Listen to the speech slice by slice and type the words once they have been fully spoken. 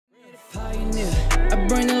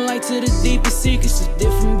to the deepest secrets of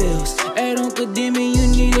different bills. Hey, don't condemn me, you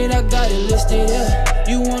need it, I got it listed here.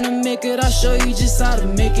 You wanna make it, I'll show you just how to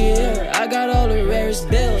make it here. I got all the rarest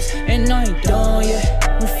bills, and I ain't done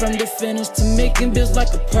yet. Went from defenders to making bills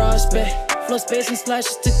like a prospect. Flow space and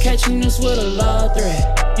slashes to catching us with a lot of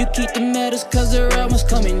threat. You keep the medals cause the right one's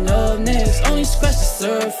coming up next. Only scratch the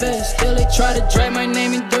surface. Still they try to drag my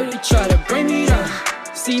name in dirt, they try to bring me down.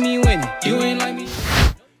 See me winning, you ain't like me.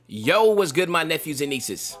 Yo, what's good, my nephews and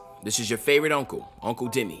nieces? This is your favorite uncle, Uncle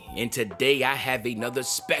Demi, and today I have another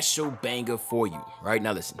special banger for you. All right,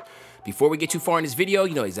 now listen, before we get too far in this video,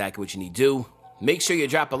 you know exactly what you need to do. Make sure you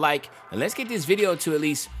drop a like, and let's get this video to at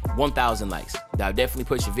least 1,000 likes. That'll definitely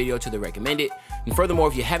push the video to the recommended. And furthermore,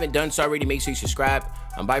 if you haven't done so already, make sure you subscribe.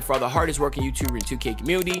 I'm by far the hardest working YouTuber in 2K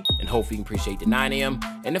community, and hopefully you can appreciate the 9 a.m.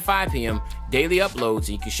 and the 5 p.m. daily uploads, and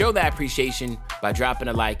you can show that appreciation by dropping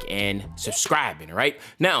a like and subscribing, all right?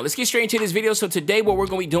 Now, let's get straight into this video. So today what we're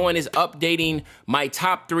gonna be doing is updating my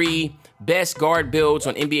top 3 best guard builds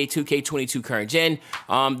on NBA 2K22 current gen.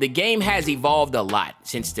 The game has evolved a lot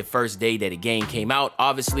since the first day that the game came out.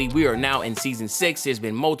 Obviously, we are now in season 6. There's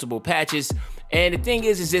been multiple patches. And the thing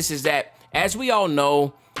is that, as we all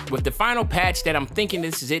know, with the final patch that I'm thinking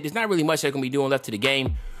this is it, there's not really much they're gonna be doing left to the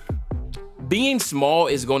game. Being small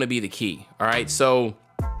is gonna be the key, all right? So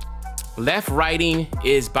left righting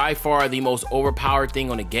is by far the most overpowered thing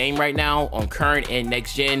on the game right now on current and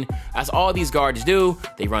next gen. That's all these guards do.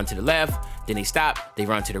 They run to the left, then they stop, they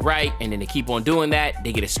run to the right, and then they keep on doing that.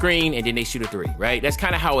 They get a screen, and then they shoot a 3, right? That's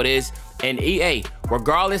kind of how it is. And EA,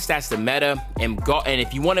 regardless, that's the meta. And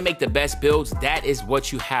if you want to make the best builds, that is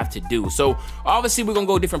what you have to do. So obviously, we're going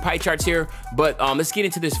to go different pie charts here, but let's get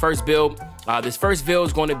into this first build. This first build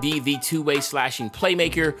is going to be the two-way slashing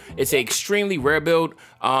playmaker. It's an extremely rare build,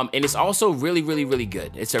 and it's also really, really, really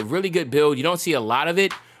good. It's a really good build. You don't see a lot of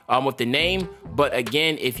it with the name, but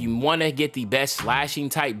again, if you want to get the best slashing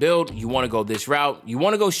type build, you want to go this route. You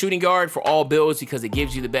want to go shooting guard for all builds because it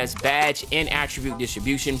gives you the best badge and attribute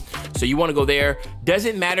distribution. So you want to go there.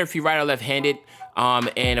 Doesn't matter if you're right or left-handed.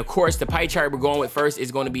 And of course, the pie chart we're going with first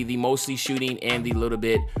is going to be the mostly shooting and the little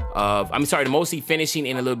bit of, the mostly finishing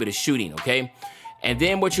and a little bit of shooting, okay? And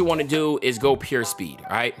then what you want to do is go pure speed,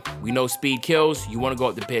 all right? We know speed kills. You want to go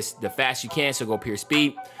up the fast you can, so go pure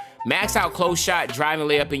speed. Max out close shot, driving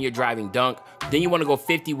layup, and your driving dunk. Then you want to go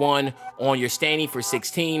 51 on your standing for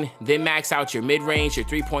 16. Then max out your mid-range, your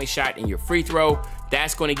three-point shot, and your free throw.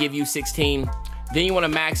 That's going to give you 16. Then you want to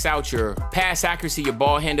max out your pass accuracy, your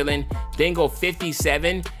ball handling. Then go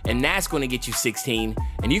 57, and that's going to get you 16.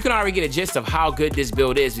 And you can already get a gist of how good this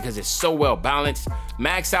build is because it's so well balanced.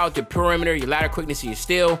 Max out your perimeter, your ladder quickness, and your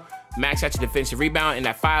steal. Max out your defensive rebound, and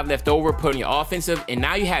that 5 left over, put on your offensive, and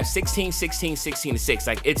now you have 16, 16, 16, 6.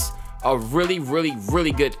 Like, it's a really, really,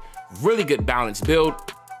 really good balanced build.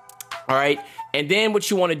 All right, and then what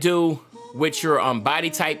you want to do with your body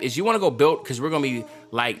type is you want to go built, because we're gonna be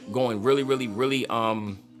like going really, really, really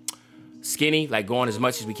skinny, like going as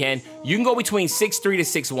much as we can. You can go between 6'3" to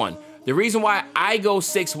 6'1". The reason why I go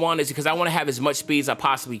 6'1" is because I want to have as much speed as I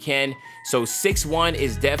possibly can. So 6'1"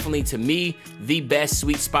 is definitely, to me, the best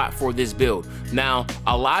sweet spot for this build. Now,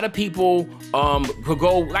 a lot of people could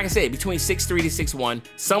go, like I said, between 6'3" to 6'1".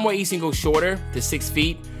 Somewhere you can go shorter to 6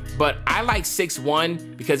 feet. But I like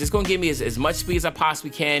 6'1" because it's going to give me as much speed as I possibly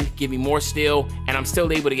can, give me more steal, and I'm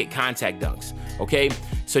still able to get contact dunks, okay?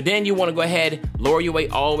 So then you want to go ahead, lower your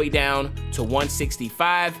weight all the way down to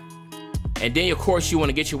 165. And then, of course, you want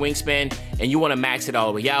to get your wingspan, and you want to max it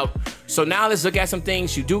all the way out. So now let's look at some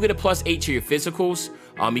things. You do get a +8 to your physicals.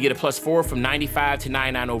 You get a +4 from 95 to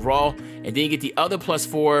 99 overall. And then you get the other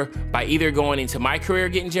 +4 by either going into my career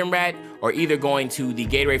getting Gym Rat, or either going to the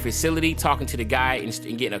Gatorade facility, talking to the guy and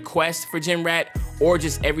getting a quest for Gym Rat, or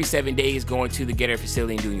just every 7 days going to the Gatorade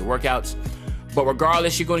facility and doing your workouts. But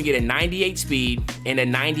regardless, you're going to get a 98 speed and a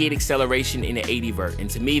 98 acceleration and an 80 vert. And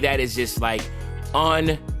to me, that is just like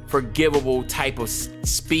unforgivable type of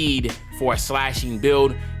speed for a slashing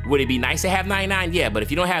build. Would it be nice to have 99? Yeah, but if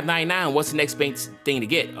you don't have 99, what's the next best thing to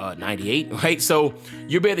get? 98, right? So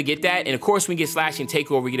you'll be able to get that. And of course, when you get slashing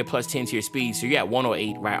takeover, you get a +10 to your speed. So you're at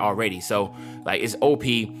 108 right already. So like, it's OP.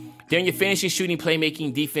 Then your finishing, shooting,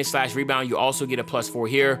 playmaking, defense / rebound, you also get a +4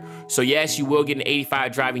 here. So yes, you will get an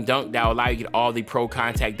 85 driving dunk that will allow you to get all the pro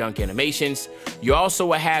contact dunk animations. You also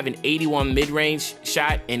will have an 81 mid-range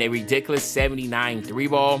shot and a ridiculous 79 3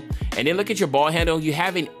 ball. And then look at your ball handle. You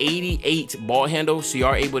have an 88 ball handle, so you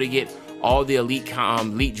are able to get all the elite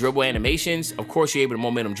dribble animations. Of course, you're able to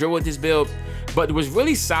momentum dribble with this build. But what's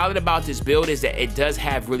really solid about this build is that it does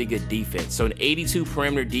have really good defense. So an 82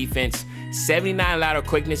 perimeter defense, 79 lateral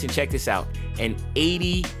quickness, and check this out, an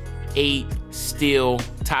 88 steal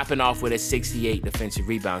topping off with a 68 defensive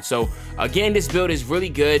rebound. So again, this build is really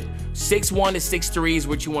good. 6'1" to 6'3" is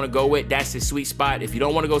what you want to go with. That's the sweet spot. If you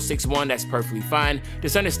don't want to go 6'1", that's perfectly fine.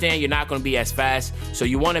 Just understand you're not going to be as fast. So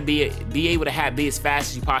you want to be able to be as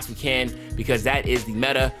fast as you possibly can, because that is the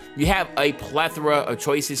meta. You have a plethora of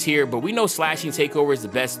choices here, but we know slashing takeover is the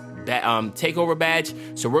best takeover badge.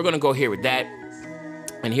 So we're going to go here with that.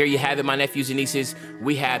 And here you have it, my nephews and nieces.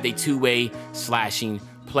 We have a two-way slashing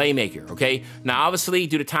playmaker, okay? Now, obviously,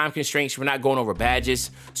 due to time constraints, we're not going over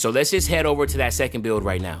badges. So let's just head over to that second build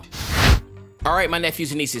right now. All right, my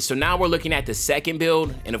nephews and nieces, so now we're looking at the second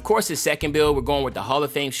build. And of course, the second build, we're going with the Hall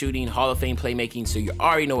of Fame shooting, Hall of Fame playmaking. So you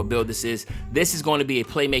already know what build this is. This is going to be a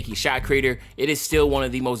playmaking shot creator. It is still one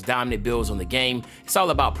of the most dominant builds on the game. It's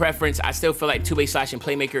all about preference. I still feel like two-way slashing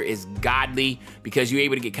playmaker is godly because you're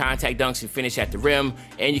able to get contact dunks and finish at the rim,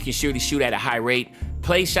 and you can surely shoot at a high rate.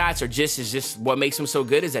 Play shots are just what makes them so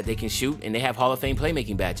good is that they can shoot, and they have Hall of Fame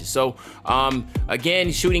playmaking badges. So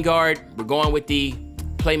again, shooting guard, we're going with the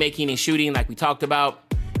playmaking and shooting like we talked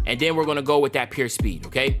about, and then we're going to go with that pure speed.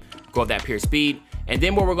 Okay, go with that pure speed. And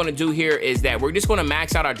then what we're going to do here is that we're just going to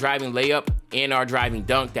max out our driving layup and our driving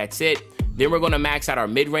dunk. That's it. Then we're going to max out our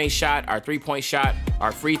mid-range shot, our three-point shot,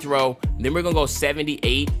 our free throw. Then we're going to go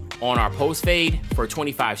 78 on our post fade for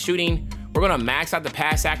 25 shooting. We're going to max out the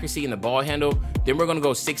pass accuracy and the ball handle. Then we're going to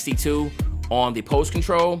go 62 on the post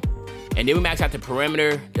control, and then we max out the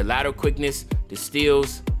perimeter, the lateral quickness, the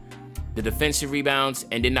steals, the defensive rebounds,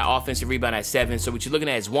 and then the offensive rebound at 7. So what you're looking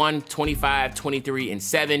at is 1, 25, 23, and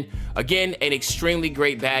 7. Again, an extremely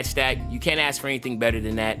great badge stack. You can't ask for anything better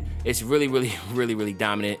than that. It's really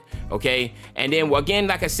dominant, okay? And then, again,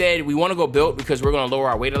 like I said, we want to go built because we're going to lower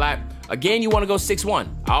our weight a lot. Again, you want to go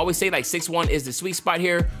 6'1". I always say like 6'1" is the sweet spot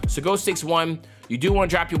here. So go 6'1". You do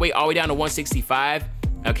want to drop your weight all the way down to 165.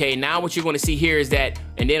 Okay, now what you're going to see here is that,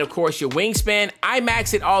 and then of course your wingspan, I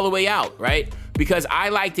max it all the way out, right? Because I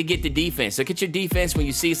like to get the defense. Look at your defense when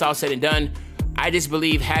you see it's all said and done. I just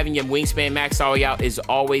believe having your wingspan maxed all the way out is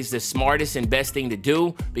always the smartest and best thing to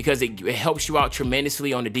do because it helps you out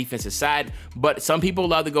tremendously on the defensive side. But some people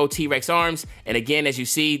love to go T-Rex arms. And again, as you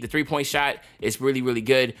see, the three-point shot is really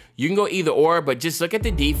good. You can go either or, but just look at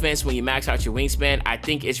the defense when you max out your wingspan. I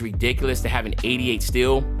think it's ridiculous to have an 88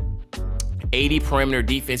 steal, 80 perimeter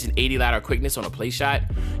defense, and 80 lateral quickness on a play shot.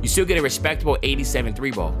 You still get a respectable 87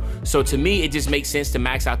 three ball. So to me, it just makes sense to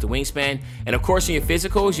max out the wingspan. And of course, in your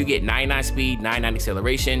physicals, you get 99 speed, 99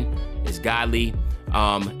 acceleration. It's godly.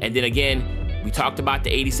 And then again, we talked about the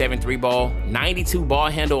 87 three ball, 92 ball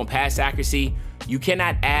handle and pass accuracy. You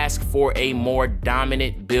cannot ask for a more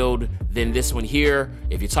dominant build than this one here.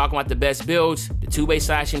 If you're talking about the best builds, the two-way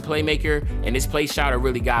slashing playmaker and this play shot are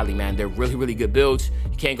really godly, man. They're really good builds.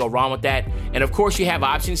 You can't go wrong with that. And of course, you have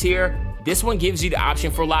options here. This one gives you the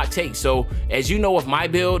option for lock take. So as you know, with my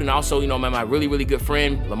build and also, you know, my really good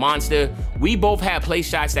friend, LaMonster, we both have play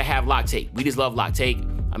shots that have lock take. We just love lock take.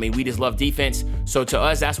 I mean, we just love defense. So to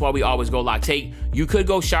us, that's why we always go lock take. You could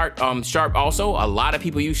go sharp also. A lot of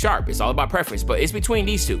people use sharp. It's all about preference, but it's between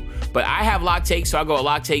these two. But I have lock take, so I go a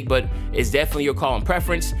lock take, but it's definitely your call and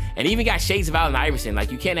preference. And even got shades of Allen Iverson. Like,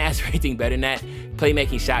 you can't ask for anything better than that.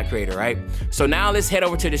 Playmaking shot creator, right? So now let's head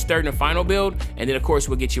over to this third and final build, and then of course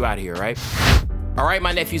we'll get you out of here, right? All right,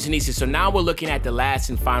 my nephews and nieces, so now we're looking at the last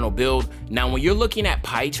and final build. Now, when you're looking at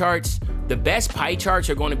pie charts, the best pie charts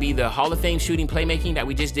are going to be the Hall of Fame shooting playmaking that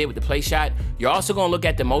we just did with the play shot. You're also going to look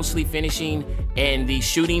at the mostly finishing and the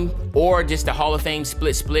shooting, or just the Hall of Fame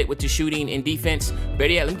split with the shooting and defense.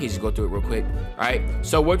 Better yet, let me just go through it real quick. All right,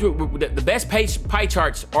 so the best pie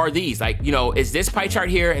charts are these. Like, you know, is this pie chart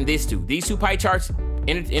here and this two. These two pie charts,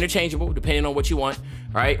 interchangeable depending on what you want,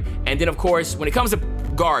 all right? And then, of course, when it comes to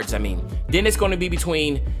guards, I mean, then it's going to be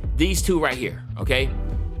between these two right here, okay?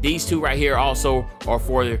 These two right here also are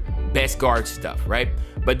for the best guard stuff, right?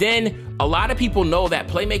 But then a lot of people know that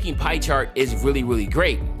playmaking pie chart is really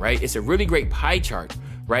great, right? It's a really great pie chart,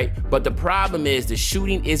 right? But the problem is the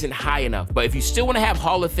shooting isn't high enough. But if you still want to have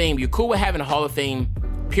Hall of Fame, you're cool with having a Hall of Fame,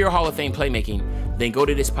 pure Hall of Fame playmaking, then go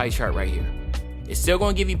to this pie chart right here. It's still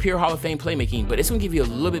going to give you pure Hall of Fame playmaking, but it's going to give you a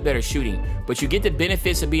little bit better shooting. But you get the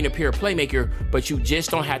benefits of being a pure playmaker, but you just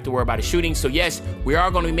don't have to worry about the shooting. So yes, we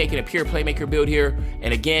are going to be making a pure playmaker build here.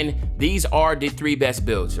 And again, these are the 3 best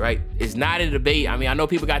builds, right? It's not a debate. I mean, I know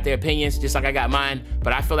people got their opinions, just like I got mine,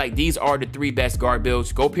 but I feel like these are the 3 best guard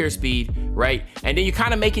builds. Go pure speed, right? And then you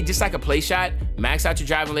kind of make it just like a play shot. Max out your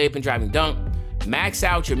driving layup and driving dunk. Max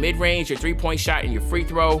out your mid-range, your 3-point shot, and your free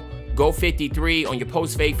throw. Go 53 on your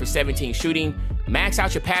post fade for 17 shooting. Max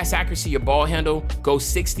out your pass accuracy, your ball handle, go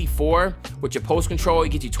 64. With your post control, it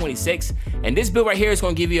gets you 26. And this build right here is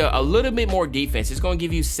gonna give you a little bit more defense. It's gonna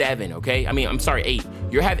give you 7, okay? I mean, I'm sorry, 8.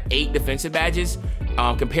 You have 8 defensive badges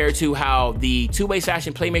compared to how the two-way slash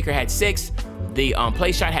and playmaker had 6. The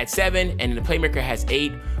play shot had 7, and the playmaker has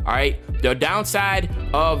 8. All right. The downside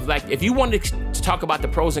of, like, if you wanted to talk about the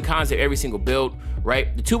pros and cons of every single build,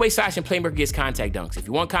 right? The two-way slash and playmaker gets contact dunks. If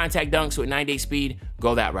you want contact dunks with 98 speed,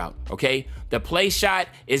 go that route. Okay. The play shot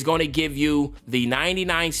is going to give you the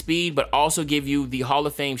 99 speed, but also give you the Hall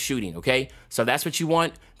of Fame shooting. Okay. So that's what you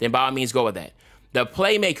want. Then by all means, go with that. The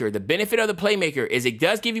playmaker, the benefit of the playmaker is it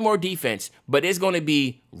does give you more defense, but it's going to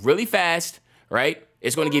be really fast, right?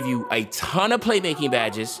 It's going to give you a ton of playmaking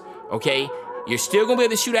badges, okay? You're still going to be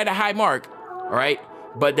able to shoot at a high mark, all right?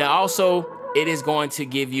 But then also, it is going to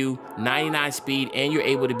give you 99 speed, and you're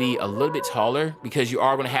able to be a little bit taller because you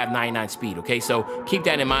are going to have 99 speed, okay? So keep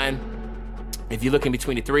that in mind. If you're looking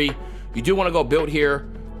between the three, you do want to go build here.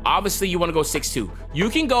 Obviously, you want to go 6'2". You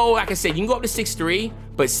can go, like I said, you can go up to 6'3",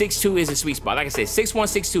 but 6'2" is a sweet spot. Like I said, 6'1",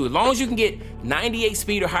 6'2". As long as you can get 98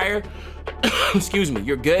 speed or higher, excuse me,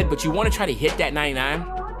 you're good, but you want to try to hit that 99.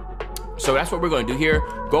 So that's what we're going to do here.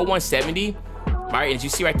 Go 170. All right, and as you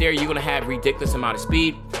see right there, you're going to have ridiculous amount of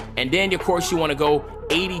speed. And then, of course, you want to go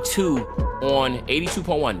 82 on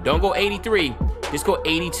 82.1. Don't go 83. Just go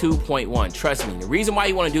 82.1. Trust me. The reason why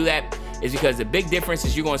you want to do that is because the big difference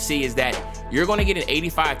is you're going to see is that you're going to get an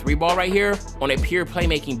 85 3-ball right here on a pure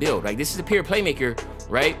playmaking build. Like, this is a pure playmaker,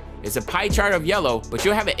 right? It's a pie chart of yellow, but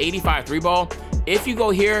you'll have an 85 3-ball. If you go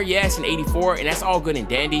here, yes, an 84, and that's all good and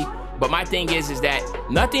dandy. But my thing is that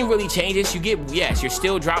nothing really changes. You get, yes, your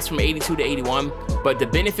still drops from 82 to 81, but the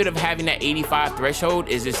benefit of having that 85 threshold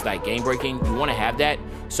is just like game breaking. You want to have that.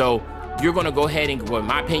 So you're going to go ahead and, well, in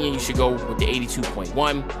my opinion, you should go with the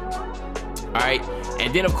 82.1. All right.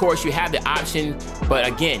 And then, of course, you have the option. But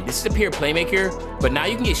again, this is a pure playmaker. But now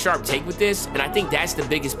you can get sharp take with this. And I think that's the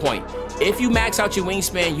biggest point. If you max out your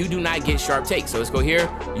wingspan, you do not get sharp take. So let's go here.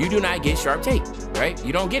 You do not get sharp take, right?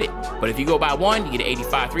 You don't get it. But if you go by 1, you get an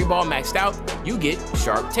 85 3-ball maxed out, you get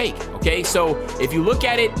sharp take. Okay. So if you look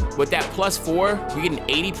at it with that +4, you get an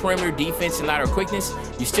 80 perimeter defense and lateral quickness.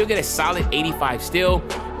 You still get a solid 85 still.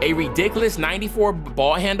 A ridiculous 94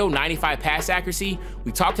 ball handle, 95 pass accuracy.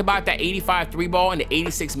 We talked about that 85 3-ball and the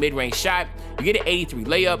 86 mid-range shot. You get an 83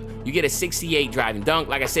 layup. You get a 68 driving dunk.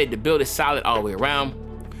 Like I said, the build is solid all the way around.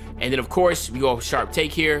 And then, of course, we go sharp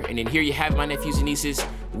take here. And then here you have my nephews and nieces.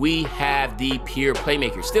 We have the pure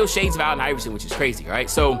playmaker. Still shades of Allen Iverson, which is crazy, all right?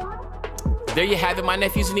 So there you have it, my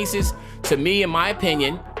nephews and nieces. To me, in my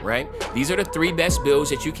opinion, right, these are the 3 best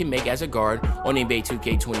builds that you can make as a guard on NBA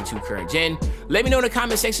 2K22 current gen. Let me know in the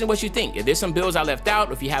comment section what you think. If there's some builds I left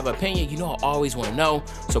out, if you have an opinion, you know I always want to know.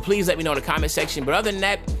 So please let me know in the comment section. But other than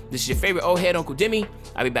that, this is your favorite old head, Uncle Demi.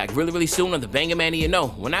 I'll be back really, really soon on the Banger Man. You know,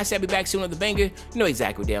 when I say I'll be back soon on the Banger, you know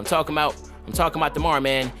exactly what day I'm talking about. I'm talking about tomorrow,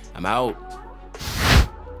 man. I'm out.